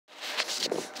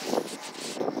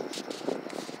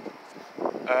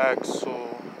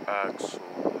Axel, Axel,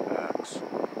 Axel.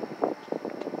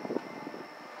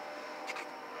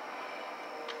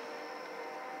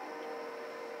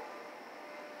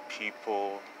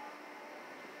 People,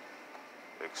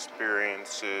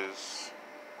 experiences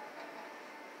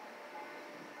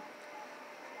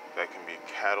that can be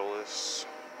catalysts.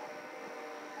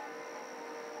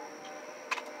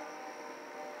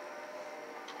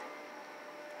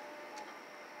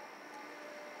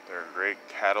 They're great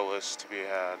catalysts to be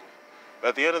had. But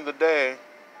at the end of the day,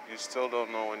 you still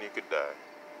don't know when you could die.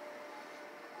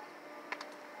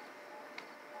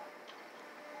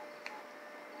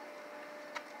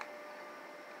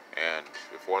 And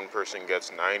if one person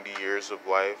gets 90 years of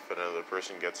life and another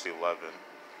person gets 11,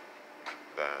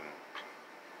 then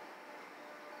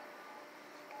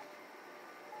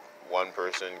one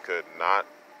person could not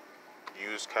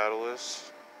use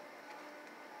catalysts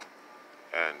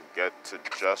and get to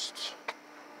just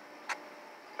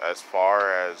as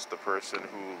far as the person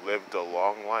who lived a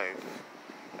long life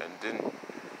and didn't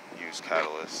use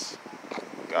catalysts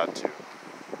got to.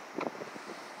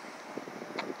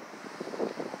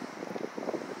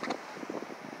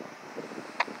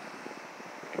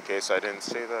 In case I didn't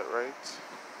say that right,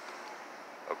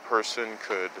 a person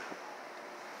could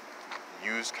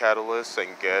use catalysts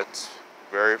and get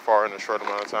very far in a short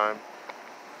amount of time,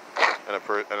 and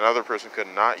another person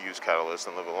could not use catalysts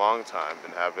and live a long time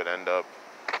and have it end up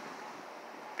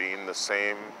being the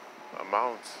same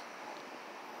amount.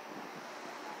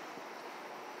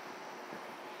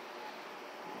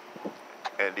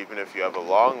 And even if you have a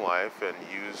long life and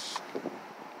use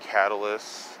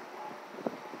catalysts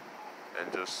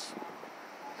and just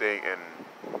think in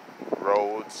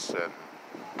roads and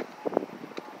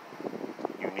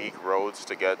unique roads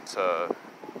to get to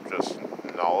just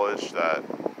knowledge that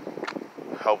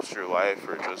helps your life,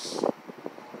 or just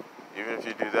even if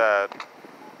you do that,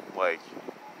 like,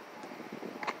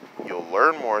 you'll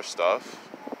learn more stuff,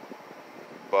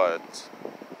 but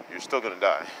you're still gonna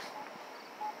die.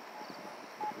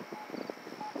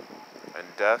 And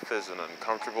death is an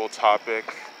uncomfortable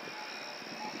topic,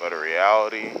 but a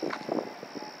reality.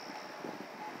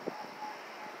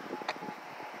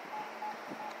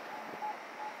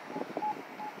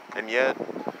 And yet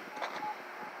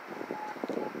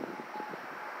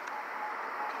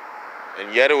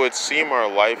it would seem our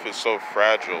life is so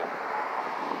fragile.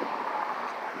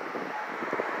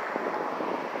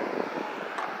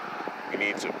 We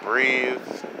need to breathe,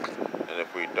 and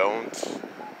if we don't,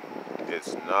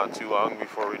 it's not too long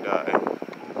before we die.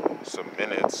 Some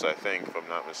minutes, I think, if I'm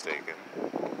not mistaken.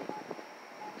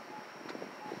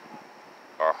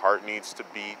 Our heart needs to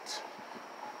beat.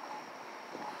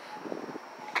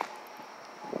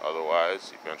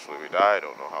 Otherwise, eventually we die. I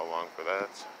don't know how long for that.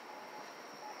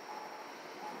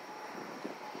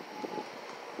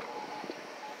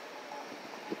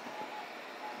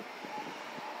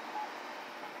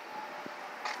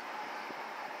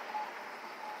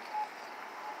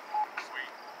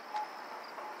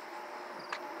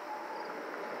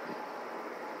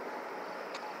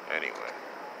 Anyway.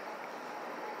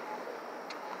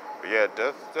 But yeah,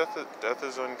 death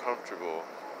is uncomfortable.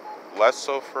 Less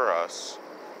so for us.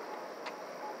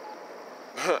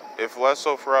 If less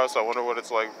so for us, I wonder what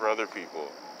it's like for other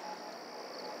people.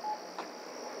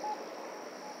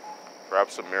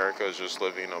 Perhaps America is just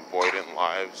living avoidant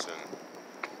lives and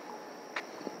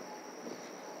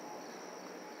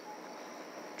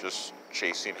just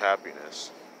chasing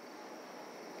happiness.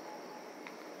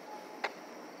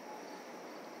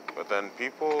 But then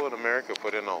people in America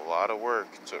put in a lot of work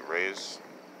to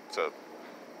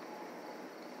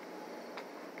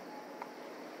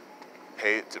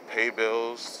pay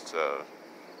bills, to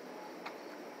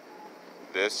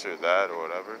this or that or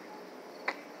whatever.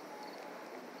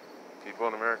 People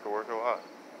in America work a lot.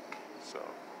 So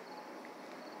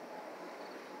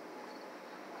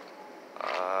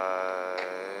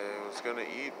I was gonna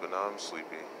eat, but now I'm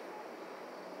sleepy.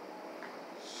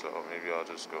 So maybe I'll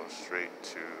just go straight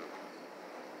to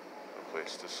a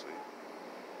place to sleep.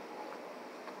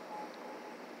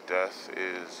 Death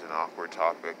is an awkward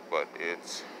topic, but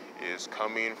it is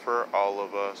coming for all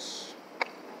of us.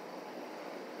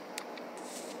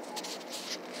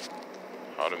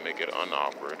 How to make it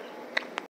unawkward.